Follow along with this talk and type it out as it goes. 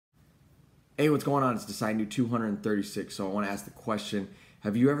Hey, what's going on? It's Decide New 236. So I want to ask the question,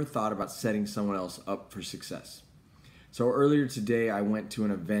 have you ever thought about setting someone else up for success? So earlier today, I went to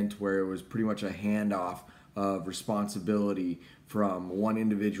an event where it was pretty much a handoff of responsibility from one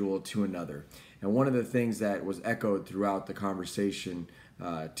individual to another. And one of the things that was echoed throughout the conversation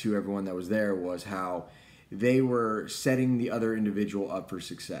to everyone that was there was how they were setting the other individual up for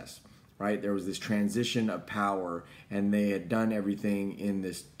success. Right? There was this transition of power, and they had done everything in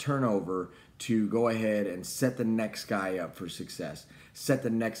this turnover to go ahead and set the next guy up for success, set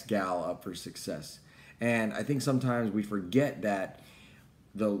the next gal up for success. And I think sometimes we forget that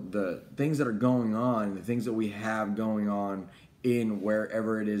the things that are going on, the things that we have going on in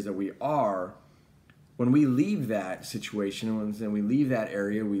wherever it is that we are, when we leave that situation, when we leave that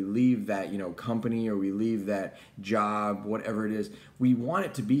area, we leave that company, or we leave that job, whatever it is, we want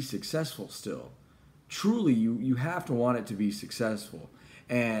it to be successful still. Truly, you have to want it to be successful.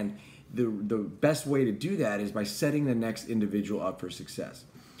 And the best way to do that is by setting the next individual up for success.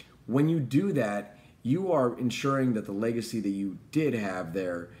 When you do that, you are ensuring that the legacy that you did have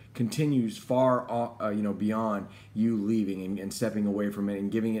there continues far beyond you leaving and stepping away from it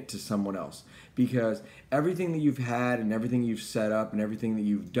and giving it to someone else. Because everything that you've had and everything you've set up and everything that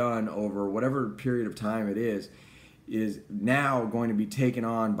you've done over whatever period of time it is now going to be taken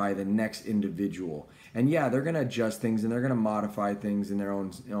on by the next individual. And yeah, they're going to adjust things and they're going to modify things in their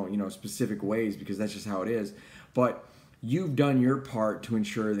own specific ways, because that's just how it is. But you've done your part to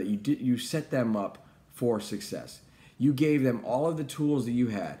ensure that you set them up for success. You gave them all of the tools that you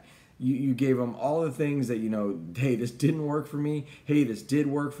had. You gave them all the things that, hey, this didn't work for me. Hey, this did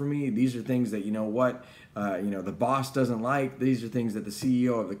work for me. These are things that, the boss doesn't like. These are things that the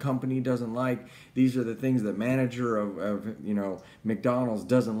CEO of the company doesn't like. These are the things that manager of McDonald's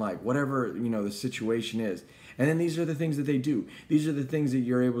doesn't like. Whatever, the situation is. And then these are the things that they do. These are the things that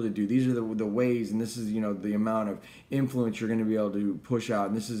you're able to do. These are the ways, and this is, the amount of influence you're going to be able to push out.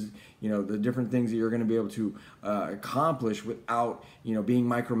 And this is, the different things that you're going to be able to accomplish without, being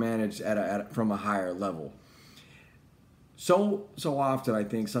micromanaged from a higher level. So often, I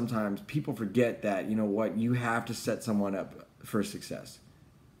think sometimes people forget that, you have to set someone up for success.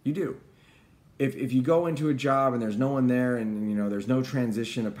 You do. If you go into a job and there's no one there, and there's no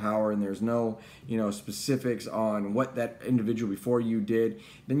transition of power, and there's no specifics on what that individual before you did,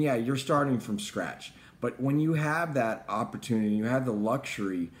 then yeah, you're starting from scratch. But when you have that opportunity, you have the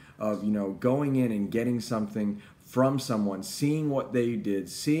luxury of going in and getting something from someone, seeing what they did,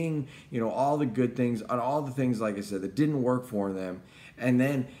 seeing all the good things and all the things, like I said, that didn't work for them, and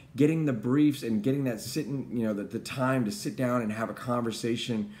then getting the briefs and getting that the time to sit down and have a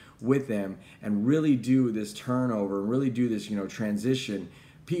conversation with them and really do this turnover, really do this transition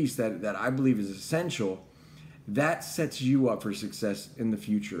piece that I believe is essential. That sets you up for success in the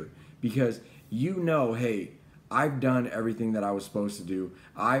future, because hey, I've done everything that I was supposed to do.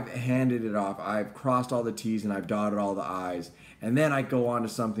 I've handed it off. I've crossed all the T's and I've dotted all the I's. And then I go on to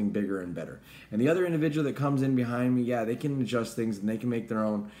something bigger and better. And the other individual that comes in behind me, yeah, they can adjust things and they can make their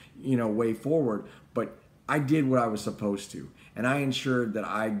own, way forward. But I did what I was supposed to. And I ensured that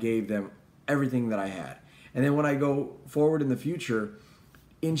I gave them everything that I had. And then when I go forward in the future,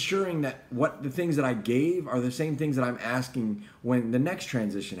 ensuring that what the things that I gave are the same things that I'm asking when the next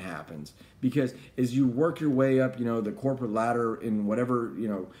transition happens. Because as you work your way up, the corporate ladder in whatever,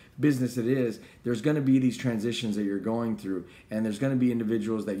 business it is, there's going to be these transitions that you're going through, and there's going to be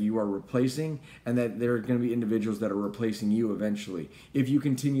individuals that you are replacing, and that there are going to be individuals that are replacing you eventually if you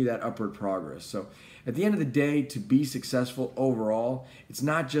continue that upward progress. So at the end of the day, to be successful overall, it's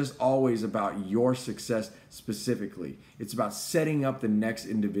not just always about your success specifically. It's about setting up the next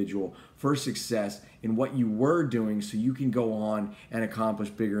individual for success in what you were doing, so you can go on and accomplish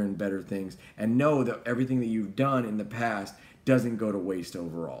bigger and better things, and know that everything that you've done in the past doesn't go to waste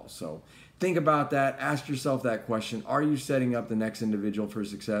overall. So think about that. Ask yourself that question. Are you setting up the next individual for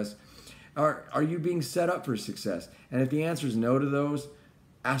success? Are you being set up for success? And if the answer is no to those,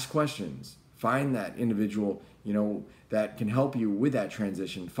 ask questions. Find that individual, that can help you with that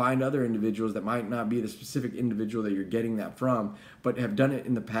transition. Find other individuals that might not be the specific individual that you're getting that from, but have done it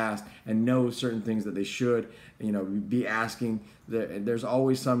in the past and know certain things that they should, be asking. There's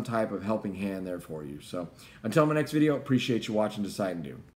always some type of helping hand there for you. So until my next video, appreciate you watching Decide New.